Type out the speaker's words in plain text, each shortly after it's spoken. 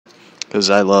because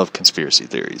I love conspiracy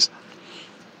theories.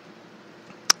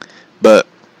 But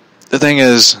the thing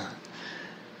is,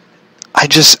 I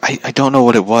don't know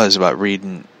what it was about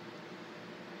reading.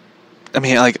 I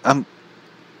mean, like, I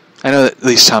know that at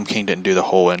least Tom King didn't do the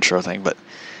whole intro thing, but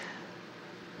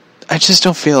I just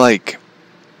don't feel like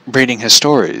reading his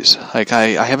stories. Like,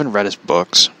 I haven't read his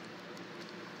books.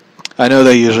 I know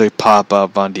they usually pop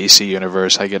up on DC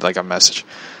Universe. I get like a message,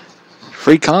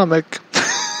 free comic,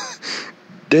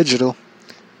 digital.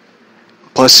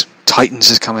 Plus, Titans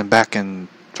is coming back in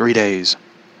 3 days.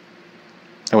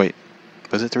 Oh wait,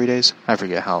 was it 3 days? I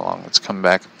forget how long it's coming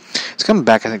back. It's coming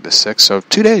back, I think, the 6th, so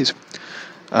 2 days.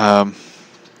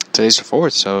 Today's the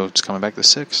 4th, so it's coming back the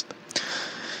 6th.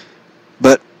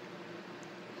 But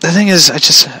the thing is,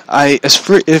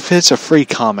 if it's a free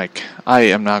comic, I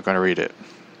am not going to read it.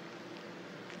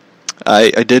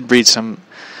 I did read some.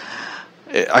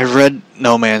 I read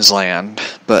No Man's Land,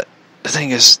 but the thing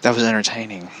is, that was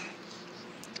entertaining.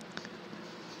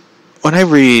 When I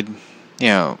read,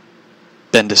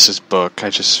 Bendis' book, I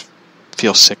just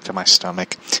feel sick to my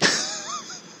stomach.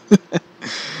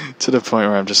 To the point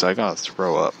where I'm just like, I'll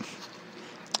throw up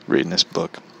reading this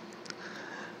book.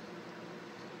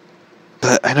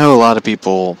 But I know a lot of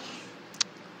people,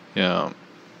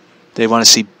 they want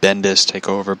to see Bendis take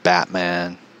over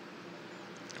Batman,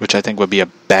 which I think would be a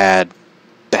bad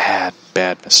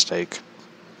mistake.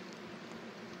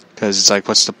 Because it's like,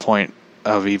 what's the point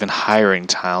of even hiring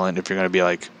talent if you're going to be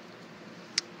like,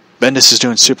 Bendis is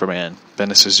doing Superman,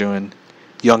 Bendis is doing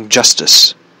Young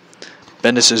Justice,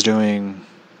 Bendis is doing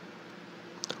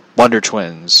Wonder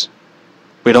Twins.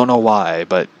 We don't know why,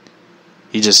 but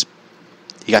he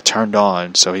got turned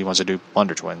on, so he wants to do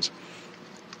Wonder Twins.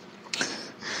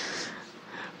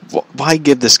 Why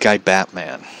give this guy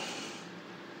Batman?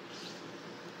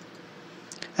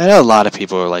 I know a lot of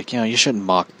people are like, you shouldn't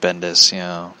mock Bendis,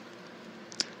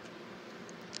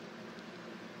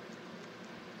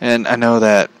 And I know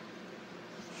that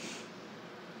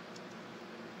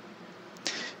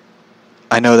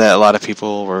a lot of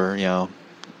people were,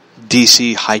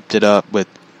 DC hyped it up with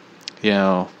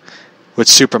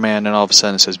Superman, and all of a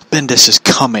sudden it says, Bendis is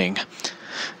coming.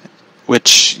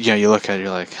 Which, you look at it,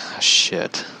 you're like, oh,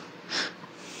 shit.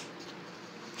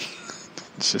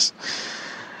 It's just...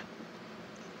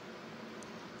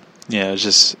 it's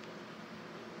just...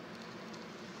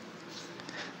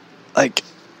 Like...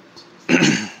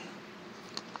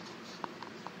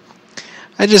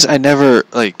 I just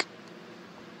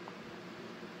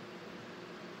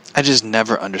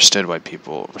never understood why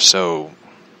people were so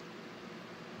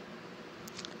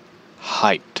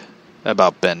hyped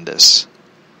about Bendis.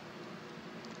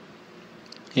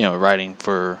 Writing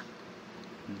for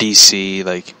DC,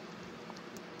 like...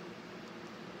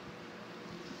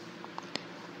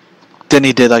 Then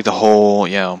he did, like, the whole,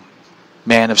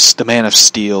 Man of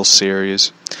Steel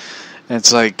series. And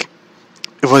it's like,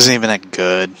 it wasn't even that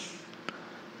good.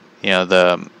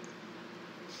 The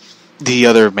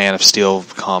other Man of Steel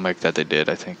comic that they did,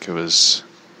 I think it was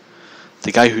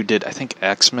the guy who did, I think,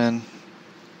 X-Men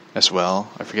as well.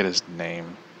 I forget his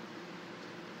name.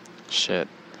 Shit.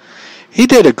 He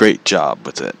did a great job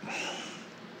with it.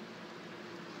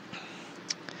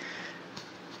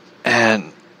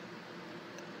 And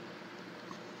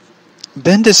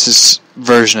Bendis'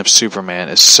 version of Superman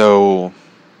is so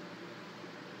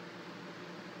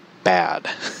bad.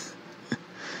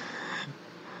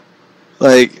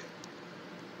 Like,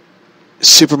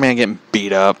 Superman getting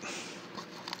beat up,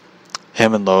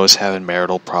 him and Lois having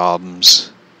marital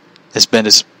problems. As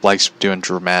Bendis likes doing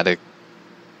dramatic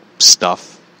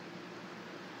stuff.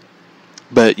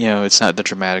 But, it's not the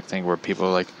dramatic thing where people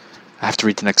are like, I have to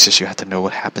read the next issue, I have to know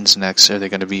what happens next, are they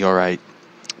going to be alright?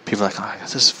 People are like, oh,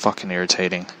 this is fucking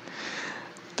irritating.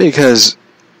 Because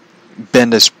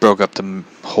Bendis broke up the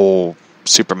whole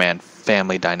Superman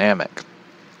family dynamic.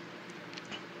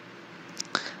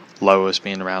 Lois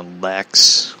being around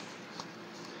Lex.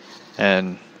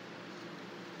 And,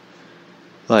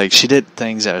 like, she did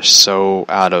things that are so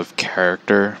out of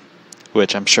character,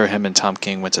 which I'm sure him and Tom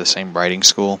King went to the same writing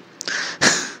school.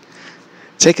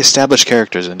 Take established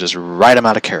characters and just write them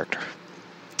out of character.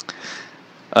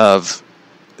 Of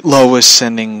Lois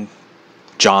sending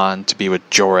John to be with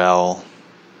Jor-El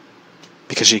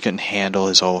because she couldn't handle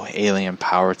his whole alien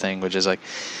power thing, which is like,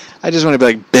 I just want to be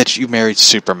like, bitch, you married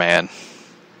Superman.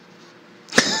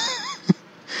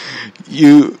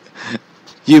 You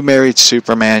married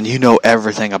Superman, you know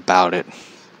everything about it.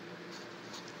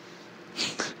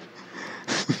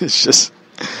 It's just,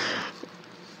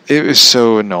 it was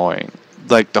so annoying.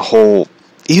 Like, the whole,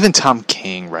 even Tom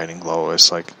King writing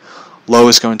Lois, like,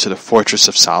 Lois going to the Fortress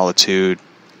of Solitude,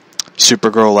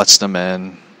 Supergirl lets them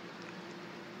in,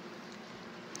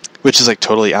 which is like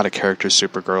totally out of character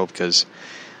Supergirl, because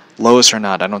Lois or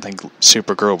not, I don't think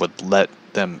Supergirl would let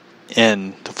them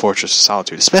in the Fortress of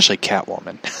Solitude, especially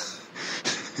Catwoman.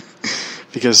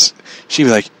 Because she'd be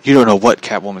like, you don't know what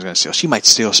Catwoman's going to steal. She might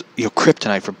steal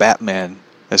kryptonite for Batman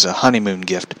as a honeymoon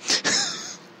gift.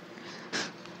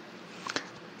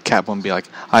 Catwoman would be like,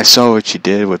 I saw what you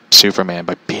did with Superman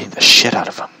by beating the shit out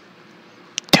of him.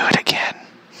 Do it again.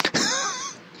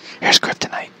 Here's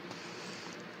kryptonite.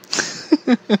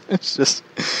 It's just...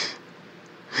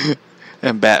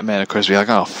 And Batman, of course, would be like,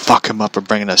 oh, fuck him up for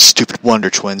bringing us stupid Wonder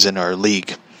Twins into our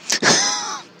league.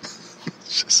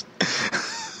 It's just...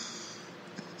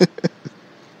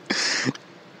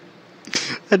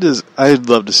 I would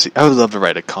love to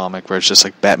write a comic where it's just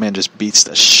like Batman just beats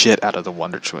the shit out of the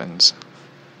Wonder Twins.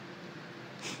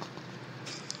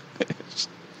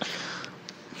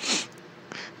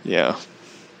 Yeah.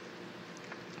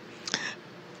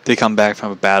 They come back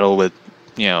from a battle with,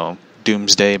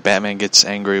 Doomsday. Batman gets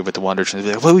angry with the Wonder Twins.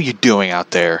 Like, what were you doing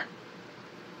out there?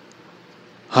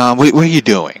 What are you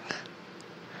doing?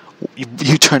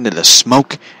 You turned into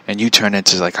smoke, and you turned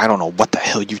into, like, I don't know what the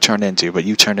hell you turned into, but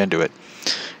you turned into it.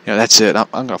 That's it. I'm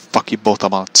gonna fuck you both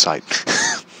up on sight.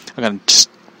 I'm gonna just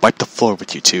wipe the floor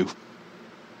with you two.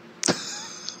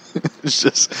 It's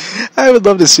just, I would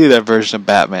love to see that version of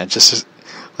Batman. Just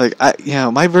like,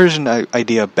 my version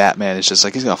idea of Batman is just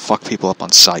like, he's gonna fuck people up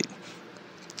on sight.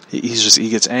 He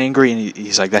gets angry, and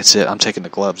he's like, that's it, I'm taking the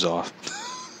gloves off.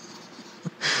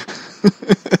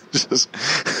 Just...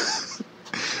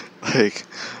 Like,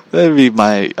 that'd be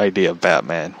my idea of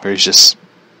Batman, where he's just,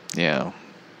 Yeah.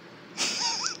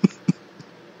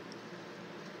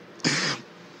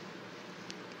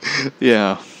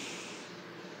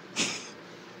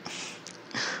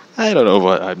 I don't know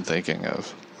what I'm thinking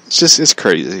of. It's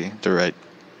crazy to write,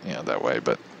 that way,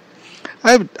 but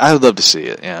I would love to see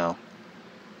it,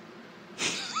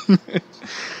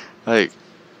 Like,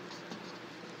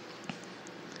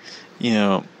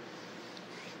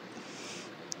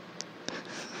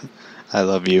 I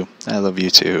love you. I love you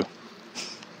too.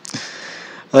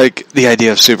 Like, the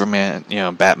idea of Superman,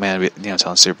 Batman,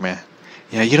 telling Superman,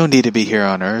 you don't need to be here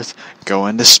on Earth. Go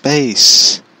into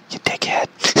space, you dickhead.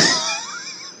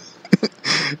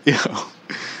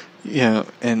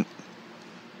 And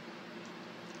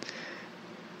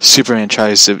Superman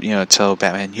tries to, tell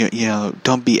Batman,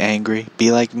 don't be angry,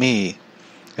 be like me.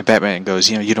 And Batman goes,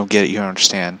 you don't get it, you don't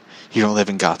understand. You don't live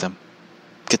in Gotham.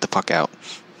 Get the fuck out.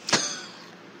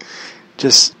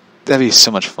 That'd be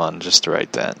so much fun just to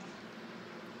write that.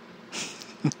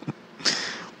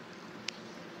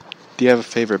 Do you have a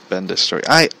favorite Bendis story?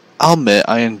 I'll admit,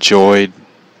 I enjoyed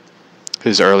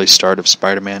his early start of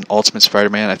Spider-Man, Ultimate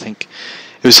Spider-Man. I think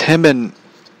it was him and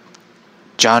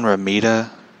John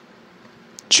Romita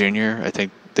Jr. I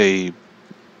think they...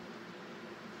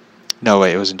 No,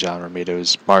 wait, it wasn't John Romita. It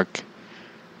was Mark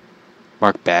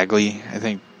Bagley, I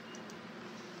think,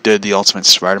 did the Ultimate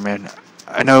Spider-Man.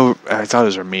 I thought it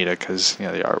was Romita because, the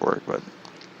artwork, but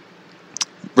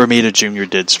Romita Jr.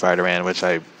 did Spider-Man, which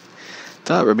I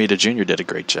thought Romita Jr. did a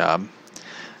great job.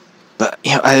 But,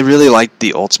 I really liked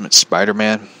the Ultimate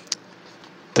Spider-Man,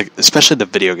 especially the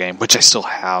video game, which I still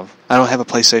have. I don't have a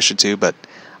PlayStation 2, but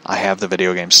I have the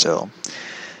video game still.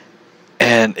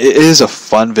 And it is a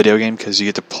fun video game because you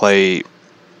get to play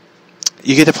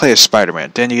as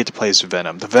Spider-Man, then you get to play as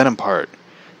Venom. The Venom part,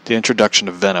 the introduction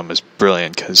of Venom is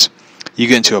brilliant because you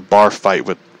get into a bar fight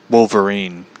with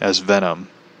Wolverine as Venom,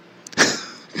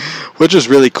 which is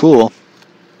really cool.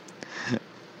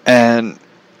 And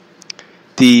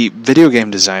the video game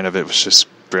design of it was just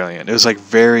brilliant. It was like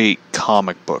very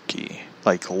comic booky,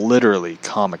 like literally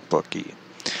comic booky.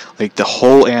 Like the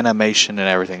whole animation and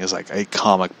everything is like a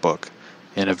comic book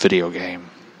in a video game.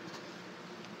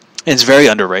 And it's very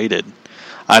underrated.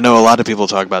 I know a lot of people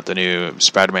talk about the new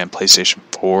Spider-Man PlayStation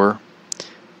 4,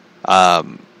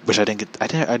 which I didn't get.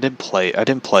 I didn't play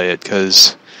it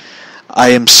because I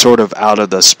am sort of out of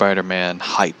the Spider-Man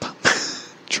hype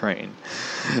train.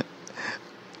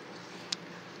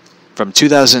 From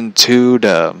 2002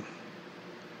 to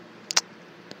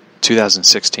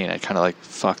 2016, I kind of like,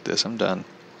 fuck this, I'm done.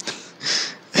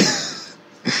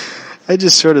 I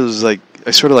just sort of was like,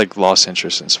 lost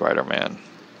interest in Spider-Man.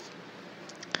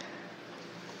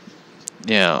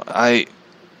 It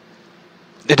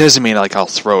doesn't mean like I'll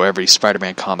throw every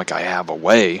Spider-Man comic I have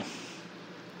away.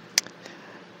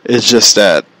 It's just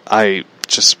that I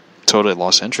just totally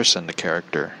lost interest in the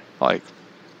character. Like,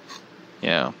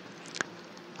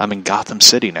 I'm in Gotham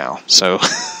City now, so.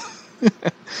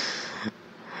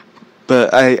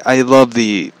 But I love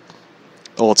the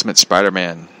Ultimate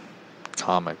Spider-Man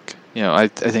comic. I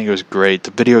think it was great.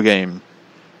 The video game,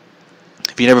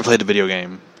 if you never played the video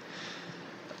game,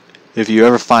 if you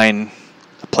ever find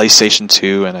a PlayStation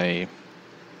 2 and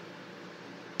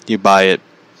you buy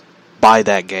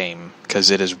that game, because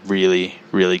it is really,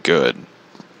 really good.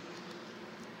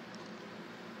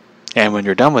 And when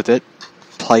you're done with it,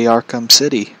 play Arkham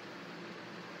City.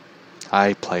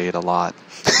 I play it a lot.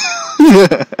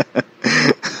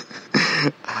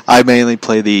 I mainly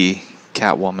play the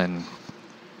Catwoman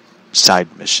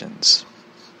side missions.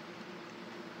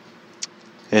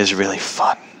 It is really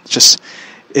fun.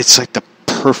 It's like the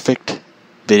perfect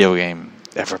video game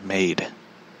ever made.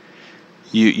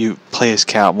 You play as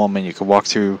Catwoman. You can walk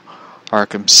through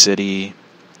Arkham City,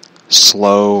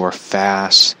 slow or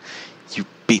fast. You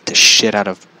beat the shit out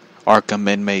of Arkham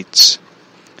inmates.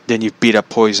 Then you beat up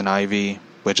Poison Ivy,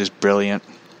 which is brilliant.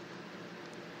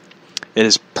 It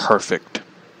is perfect.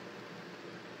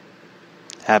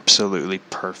 Absolutely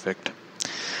perfect.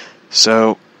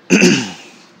 So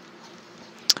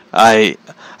I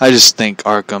just think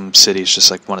Arkham City is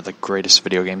just like one of the greatest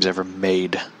video games ever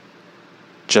made,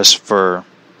 just for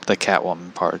the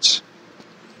Catwoman parts.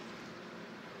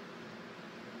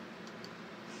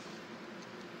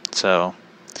 So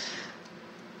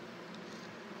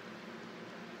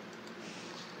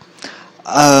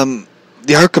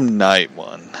the Arkham Knight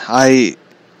one, the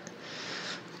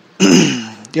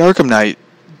Arkham Knight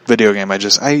video game, I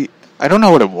don't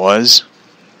know what it was.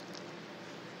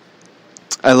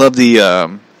 I love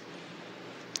the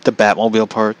Batmobile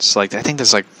parts. Like, I think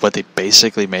that's like what they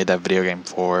basically made that video game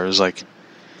for. It was like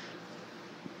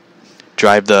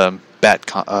drive the Bat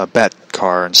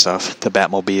car and stuff. The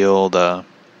Batmobile,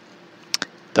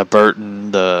 the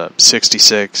Burton, the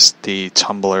 66, the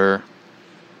Tumbler.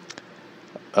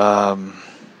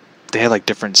 They had like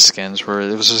different skins where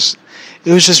it was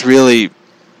just really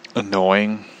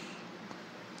annoying.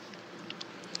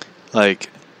 Like,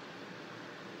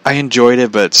 I enjoyed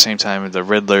it, but at the same time, the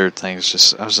Riddler thing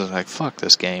is I was just like, fuck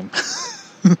this game.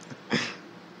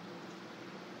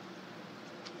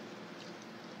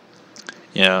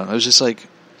 It was just like,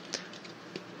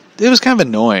 it was kind of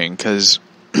annoying, because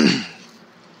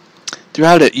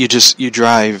throughout it, you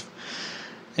drive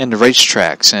into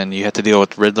racetracks, and you have to deal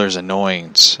with Riddler's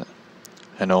annoying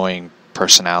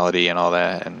personality and all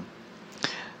that, and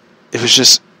it was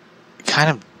just kind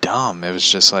of dumb. It was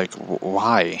just like,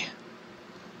 why?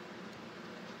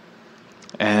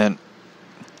 And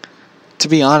to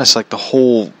be honest, like, the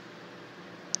whole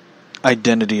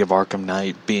identity of Arkham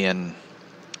Knight being,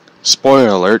 spoiler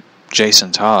alert,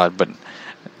 Jason Todd, but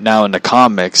now in the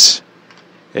comics,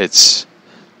 it's,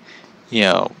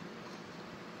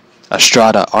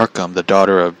 Estrada Arkham, the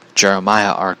daughter of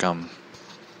Jeremiah Arkham.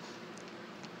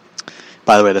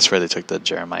 By the way, that's where they took the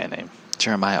Jeremiah name.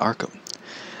 Jeremiah Arkham.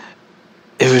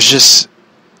 It was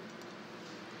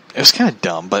kind of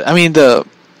dumb, but I mean,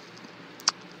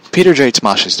 Peter J.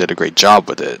 Tomasic did a great job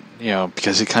with it,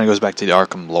 because it kind of goes back to the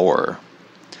Arkham lore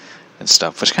and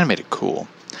stuff, which kind of made it cool.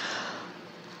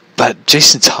 But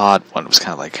Jason Todd one was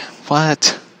kind of like,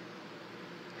 what?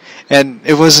 And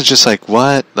it wasn't just like,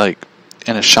 what? Like,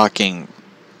 in a shocking,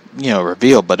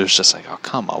 reveal, but it was just like, oh,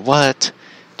 come on, what?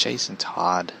 Jason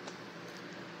Todd.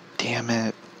 Damn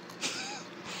it.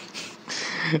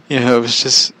 It was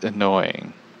just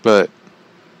annoying. But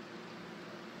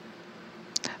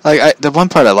like, the one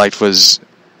part I liked was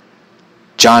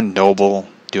John Noble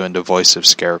doing the voice of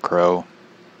Scarecrow.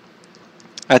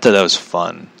 I thought that was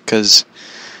fun, because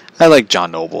I like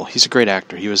John Noble. He's a great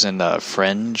actor. He was in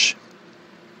Fringe,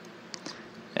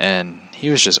 and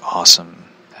he was just awesome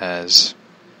as,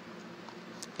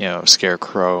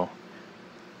 Scarecrow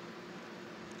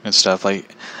and stuff.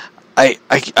 Like, I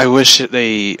wish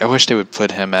they would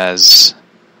put him as,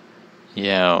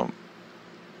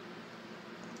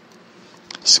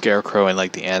 Scarecrow in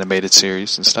like the animated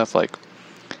series and stuff, like,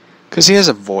 because he has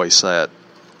a voice that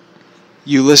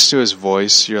you listen to his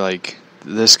voice, you're like,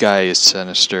 this guy is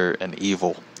sinister and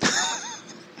evil.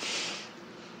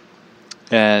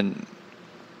 And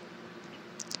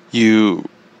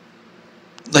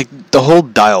like, the whole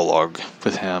dialogue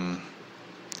with him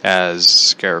as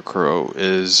Scarecrow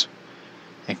is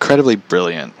incredibly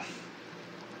brilliant.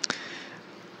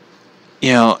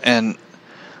 And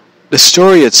the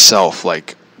story itself,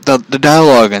 like, the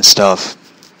dialogue and stuff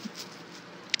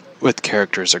with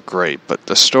characters are great, but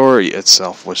the story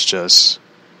itself was just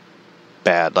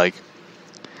bad. Like,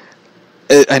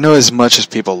 I know as much as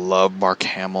people love Mark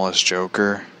Hamill as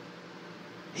Joker,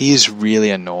 he's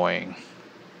really annoying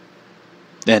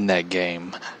in that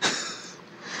game.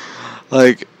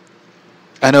 Like,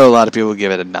 I know a lot of people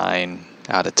give it a 9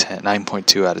 out of 10,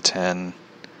 9.2 out of 10.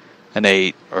 an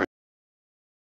 8 or